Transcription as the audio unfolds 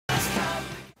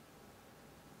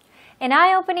An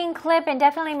eye-opening clip and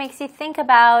definitely makes you think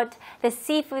about the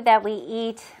seafood that we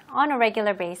eat on a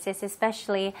regular basis,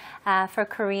 especially for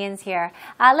Koreans here.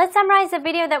 Let's summarize the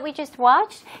video that we just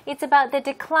watched. It's about the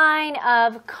decline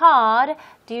of cod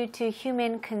due to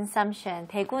human consumption.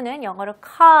 대구는 영어로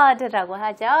cod라고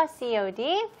하죠.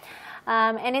 C-O-D.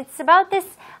 And it's about this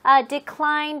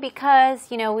decline because,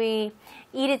 we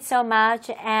eat it so much,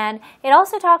 and it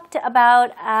also talked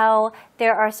about how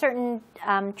there are certain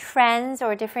trends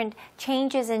or different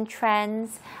changes in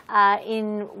trends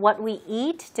in what we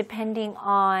eat depending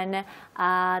on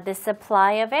the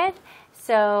supply of it.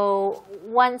 So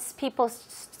once people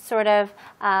sort of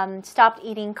stopped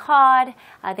eating cod,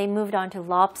 they moved on to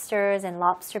lobsters, and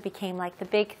lobster became like the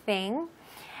big thing.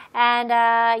 And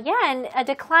and a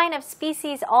decline of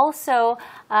species also,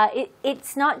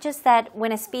 it's not just that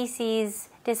when a species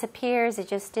disappears, it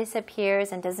just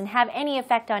disappears and doesn't have any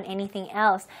effect on anything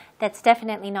else. That's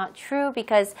definitely not true,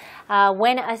 because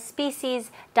when a species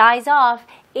dies off,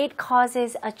 it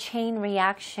causes a chain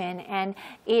reaction and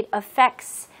it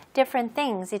affects different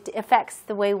things. It affects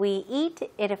the way we eat.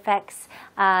 It affects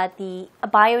the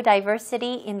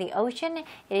biodiversity in the ocean.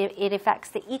 It affects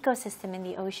the ecosystem in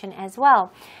the ocean as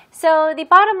well. So the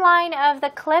bottom line of the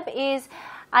clip is,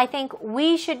 I think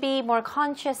we should be more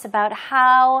conscious about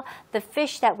how the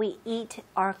fish that we eat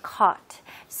are caught.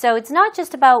 So it's not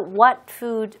just about what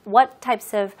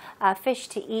types of fish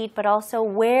to eat, but also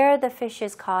where the fish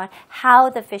is caught, how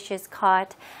the fish is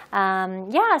caught.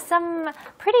 Some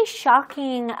pretty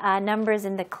shocking numbers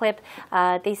in the clip.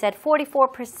 They said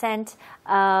 44%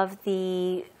 of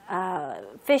the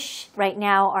fish right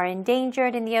now are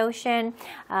endangered in the ocean,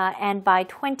 and by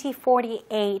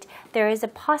 2048 there is a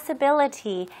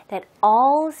possibility that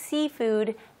all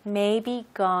seafood may be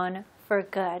gone for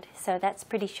good. So that's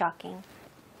pretty shocking.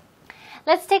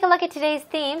 Let's take a look at today's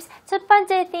themes. 첫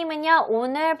번째 theme은요,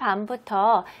 오늘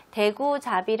밤부터 대구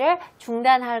잡이를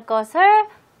중단할 것을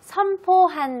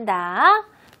선포한다.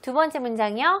 두 번째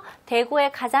문장이요,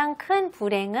 대구의 가장 큰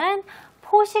불행은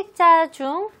포식자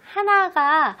중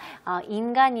하나가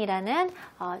인간이라는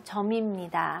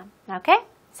점입니다. Okay?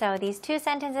 So these two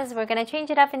sentences, we're going to change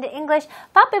it up into English.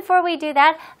 But before we do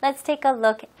that, let's take a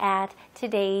look at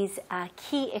today's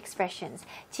key expressions.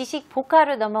 지식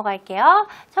복화로 넘어갈게요.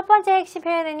 첫 번째 핵심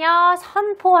표현은요,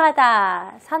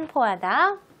 선포하다.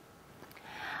 선포하다.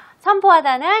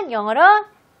 선포하다는 영어로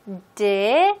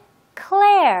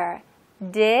declare.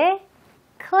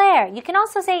 Declare. You can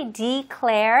also say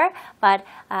declare, but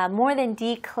more than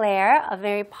declare, a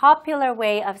very popular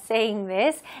way of saying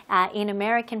this in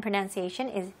American pronunciation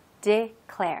is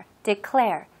declare.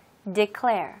 Declare.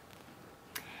 Declare.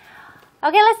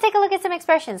 Okay, let's take a look at some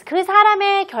expressions. 그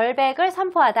사람의 결백을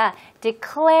선포하다.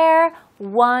 Declare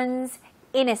one's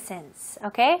innocence.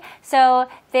 Okay, so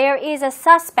there is a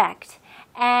suspect,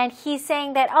 and he's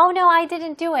saying that, oh no, I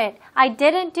didn't do it. I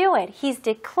didn't do it. He's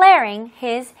declaring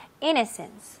his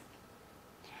innocence.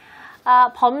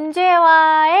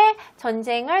 범죄와의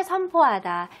전쟁을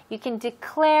선포하다. You can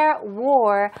declare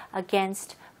war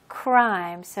against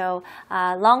crime. So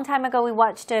a long time ago we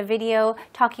watched a video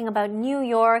talking about New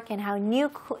York and how New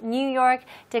York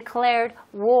declared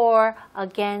war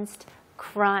against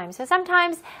crime. So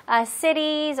sometimes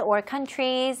cities or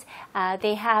countries,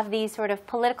 they have these sort of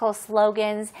political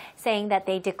slogans saying that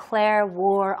they declare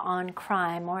war on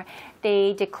crime, or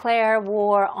they declare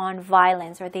war on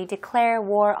violence, or they declare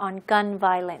war on gun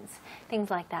violence,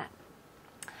 things like that.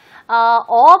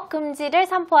 어업 금지를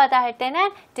선포하다 할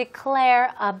때는 declare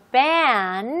a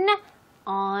ban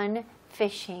on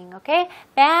fishing. Okay,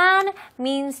 ban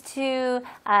means to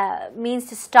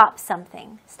stop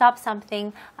something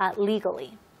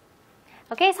legally.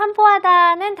 Okay,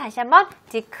 선포하다는 다시 한번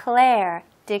declare.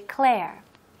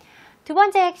 두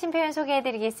번째 핵심 표현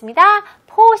소개해드리겠습니다.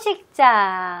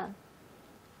 포식자.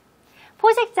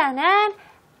 포식자는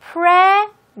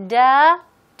predator.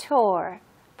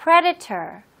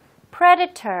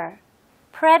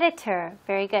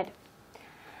 Very good.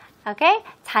 Okay?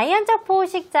 자연적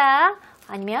포식자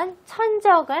아니면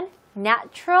천적은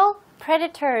natural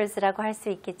predators라고 할 수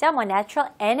있겠죠.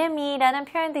 natural enemy라는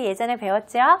표현도 예전에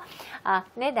배웠죠.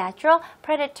 natural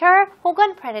predator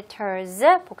혹은 predators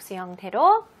복수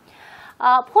형태로.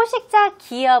 포식자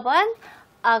기업은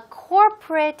a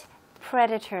corporate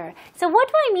predator. So what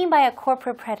do I mean by a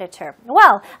corporate predator?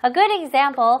 Well, a good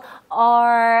example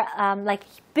are like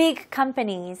big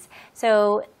companies.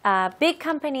 So big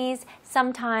companies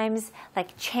sometimes,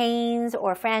 like chains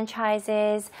or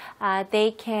franchises,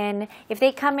 they can, if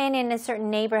they come in a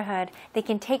certain neighborhood, they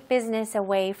can take business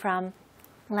away from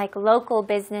like local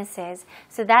businesses.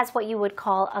 So that's what you would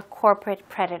call a corporate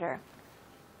predator.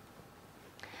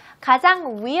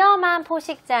 가장 위험한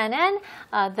포식자는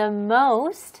the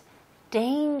most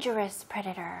dangerous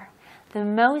predator. The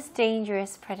most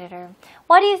dangerous predator.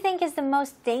 What do you think is the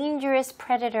most dangerous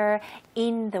predator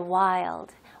in the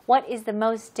wild? What is the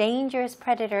most dangerous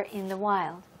predator in the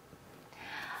wild?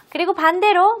 그리고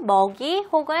반대로 먹이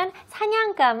혹은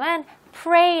사냥감은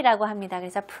prey라고 합니다.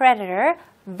 그래서 predator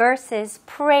versus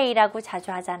prey라고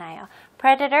자주 하잖아요.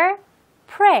 predator,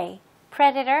 prey.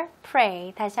 predator,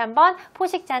 prey. 다시 한번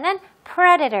포식자는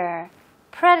predator,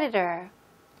 predator.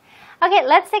 Okay,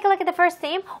 let's take a look at the first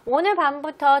theme. 오늘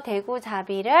밤부터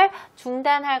대구잡이를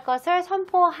중단할 것을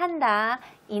선포한다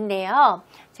인데요.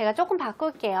 제가 조금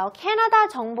바꿀게요. 캐나다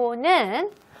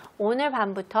정부는 오늘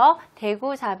밤부터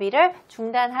대구잡이를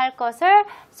중단할 것을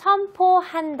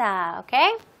선포한다.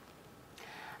 Okay?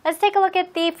 Let's take a look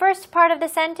at the first part of the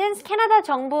sentence. 캐나다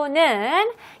정부는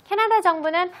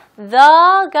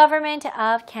the government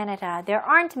of Canada. There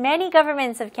aren't many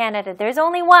governments of Canada. There's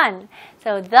only one.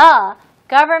 So the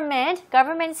government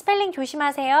스펠링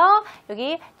조심하세요.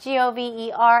 여기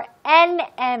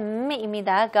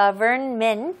government입니다.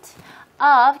 government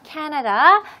of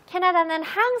Canada. 캐나다는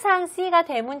항상 C가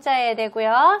대문자여야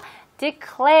되고요.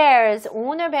 declares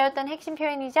오늘 배웠던 핵심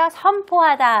표현이죠.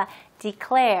 선포하다.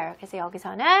 declare. 그래서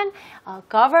여기서는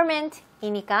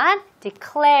government이니까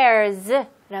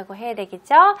declares라고 해야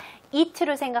되겠죠.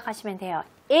 it로 생각하시면 돼요.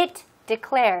 It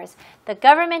declares. The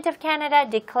government of Canada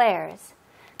declares.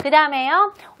 그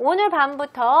다음에요. 오늘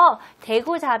밤부터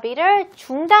대구잡이를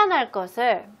중단할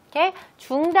것을 이렇게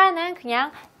중단은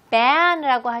그냥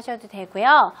ban라고 하셔도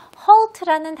되고요.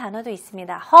 halt라는 단어도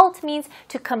있습니다. halt means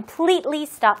to completely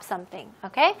stop something.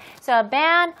 Okay? So a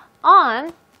ban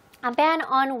on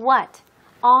what?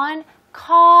 On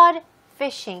cod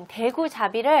fishing.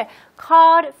 대구잡이를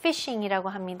cod fishing이라고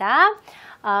합니다.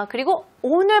 그리고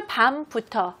오늘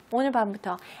밤부터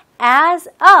as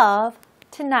of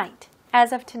tonight.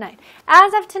 As of tonight.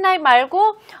 As of tonight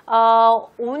말고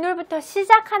오늘부터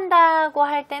시작한다고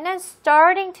할 때는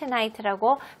starting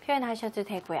tonight라고 표현하셔도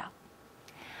되고요.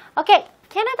 오케이.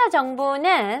 캐나다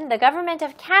정부는 the government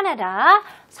of Canada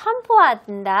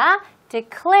선포한다.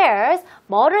 declares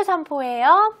뭐를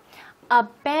선포해요? A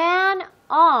ban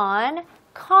on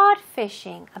cod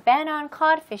fishing. A ban on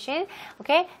cod fishing.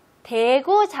 오케이.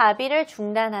 대구잡이를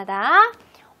중단하다.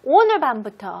 오늘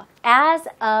밤부터 as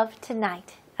of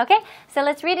tonight. Okay, so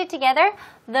let's read it together.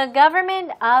 The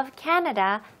government of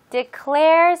Canada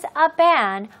declares a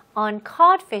ban on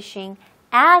cod fishing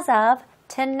as of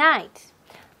tonight.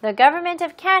 The government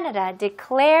of Canada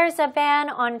declares a ban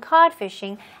on cod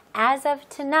fishing as of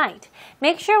tonight.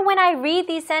 Make sure when I read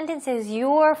these sentences,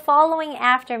 you're following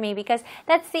after me because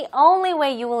that's the only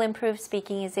way you will improve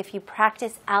speaking is if you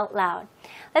practice out loud.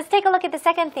 Let's take a look at the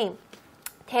second theme.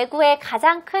 대구의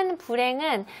가장 큰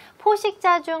불행은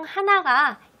포식자 중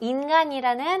하나가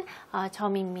인간이라는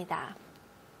점입니다.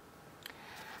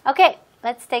 Okay,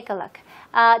 let's take a look.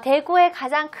 대구의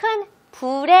가장 큰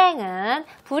불행은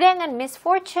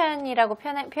misfortune이라고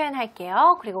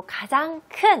표현할게요. 그리고 가장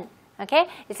큰, okay,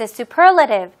 it's a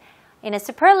superlative. In a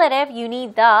superlative, you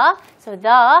need the, so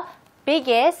the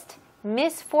biggest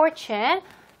misfortune.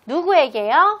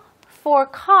 누구에게요? For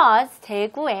cause,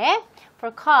 대구에,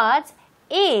 for cause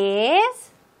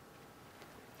is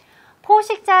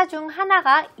포식자 중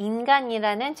하나가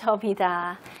인간이라는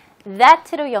점이다.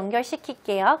 that로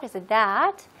연결시킬게요. 그래서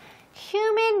that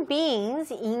human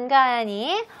beings,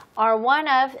 인간이 are one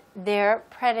of their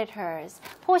predators.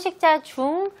 포식자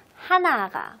중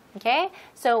하나가. Okay?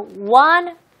 So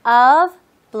one of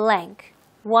blank.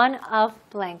 One of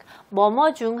blank.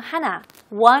 뭐뭐 중 하나.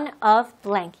 One of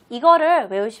blank. 이거를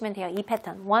외우시면 돼요. 이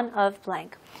패턴. One of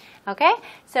blank. Okay?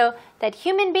 So that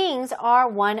human beings are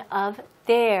one of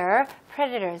their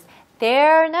predators.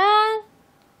 there는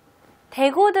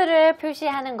대고들을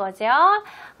표시하는 거죠.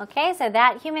 Okay? So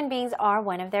that human beings are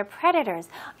one of their predators.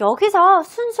 여기서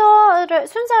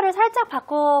순서를 살짝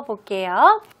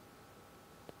바꿔볼게요.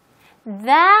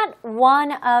 That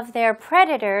one of their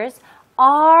predators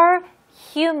are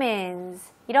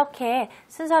humans. 이렇게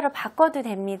순서를 바꿔도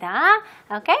됩니다.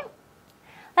 Okay?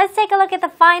 Let's take a look at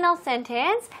the final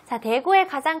sentence. 자, 대구의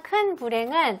가장 큰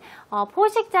불행은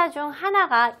포식자 중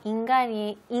하나가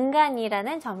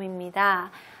인간이라는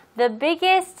점입니다. The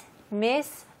biggest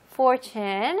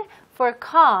misfortune for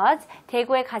cause,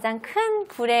 대구의 가장 큰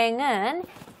불행은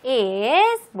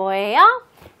is 뭐예요?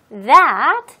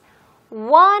 That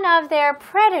one of their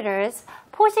predators,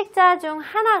 포식자 중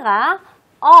하나가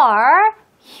are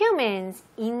humans,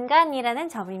 인간이라는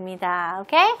점입니다.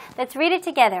 Okay? Let's read it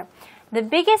together. The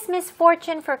biggest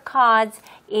misfortune for cods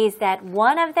is that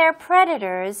one of their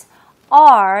predators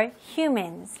are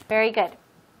humans. Very good.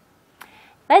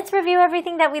 Let's review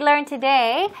everything that we learned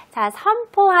today. 자,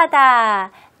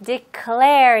 선포하다,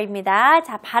 declare입니다.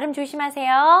 자, 발음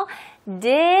조심하세요.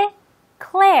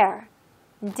 declare,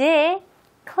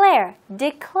 declare,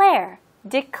 declare,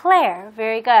 declare.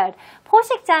 Very good.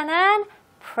 포식자는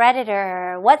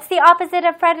predator. What's the opposite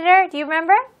of predator? Do you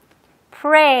remember?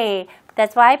 Prey.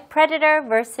 That's why predator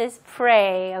versus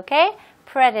prey. Okay?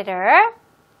 Predator.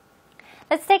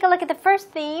 Let's take a look at the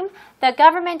first theme. The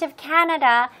government of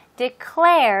Canada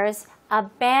declares a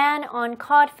ban on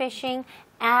cod fishing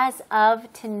as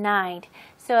of tonight.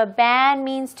 So a ban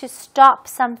means to stop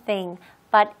something,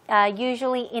 but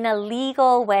usually in a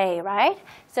legal way, right?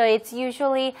 So it's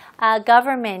usually a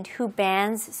government who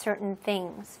bans certain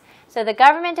things. So the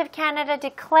government of Canada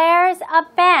declares a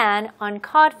ban on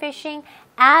cod fishing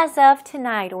as of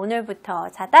tonight. 오늘부터.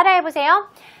 자, 따라해보세요.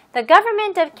 The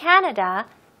government of Canada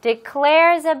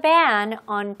declares a ban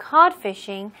on cod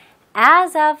fishing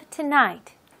as of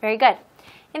tonight. Very good.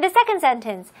 In the second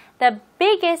sentence, the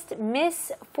biggest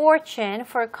misfortune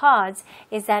for cods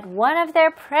is that one of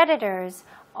their predators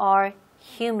are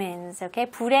humans. Okay?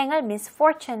 불행을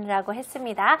misfortune라고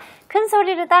했습니다. 큰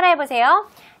소리로 따라해보세요.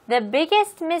 The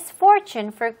biggest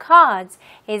misfortune for cods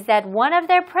is that one of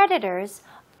their predators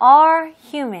are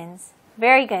humans.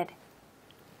 Very good.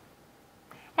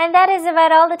 And that is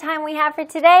about all the time we have for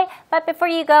today. But before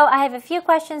you go, I have a few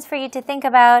questions for you to think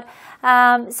about.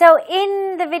 So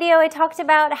in the video, I talked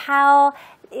about how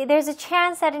there's a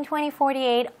chance that in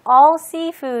 2048, all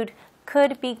seafood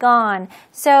could be gone.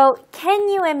 So can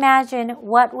you imagine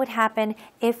what would happen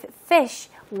if fish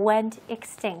went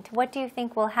extinct? What do you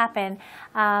think will happen?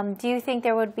 Do you think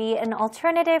there would be an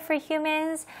alternative for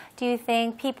humans? Do you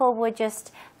think people would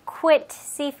just quit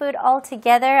seafood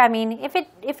altogether? I mean, if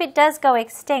it does go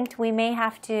extinct, we may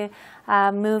have to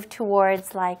move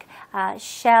towards like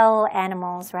shell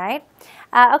animals, right?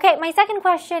 Okay, my second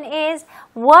question is,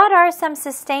 what are some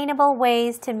sustainable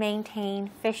ways to maintain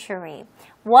fishery?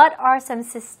 What are some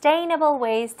sustainable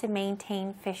ways to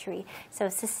maintain fishery? So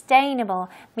sustainable,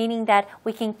 meaning that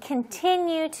we can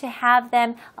continue to have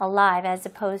them alive as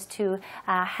opposed to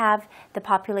have the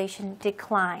population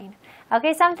decline.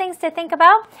 Okay, some things to think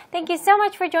about. Thank you so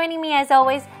much for joining me as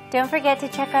always. Don't forget to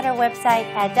check out our website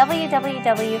at www.ebse.co.kr.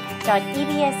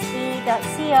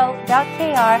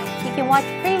 You can watch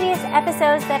previous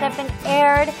episodes that have been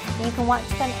aired. And you can watch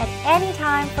them at any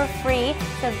time for free.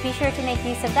 So be sure to make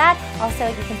use of that. Also,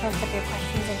 you can post up your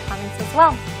questions and comments as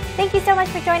well. Thank you so much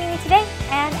for joining me today,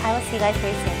 and I will see you guys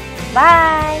very soon.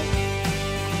 Bye!